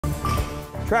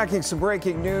Tracking some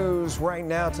breaking news right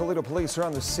now. Toledo police are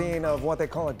on the scene of what they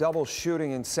call a double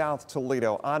shooting in South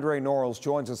Toledo. Andre Norwich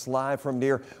joins us live from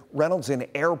near Reynolds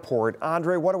Airport.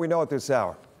 Andre, what do we know at this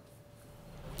hour?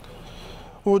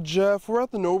 Well, Jeff, we're at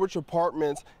the Norwich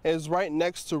Apartments. It's right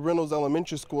next to Reynolds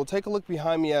Elementary School. Take a look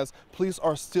behind me as police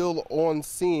are still on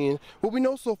scene. What we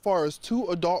know so far is 2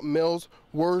 adult males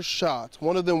were shot.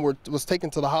 One of them was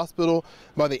taken to the hospital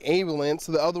by the ambulance.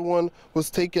 The other one was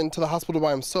taken to the hospital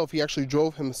by himself. He actually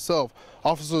drove himself.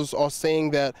 Officers are saying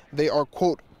that they are,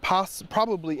 quote,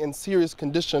 probably in serious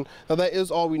condition. Now, that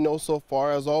is all we know so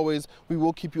far. As always, we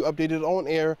will keep you updated on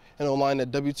air and online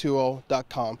at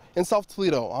WTOL.com. In South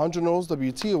Toledo, Andre Knowles,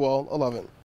 WTOL 11.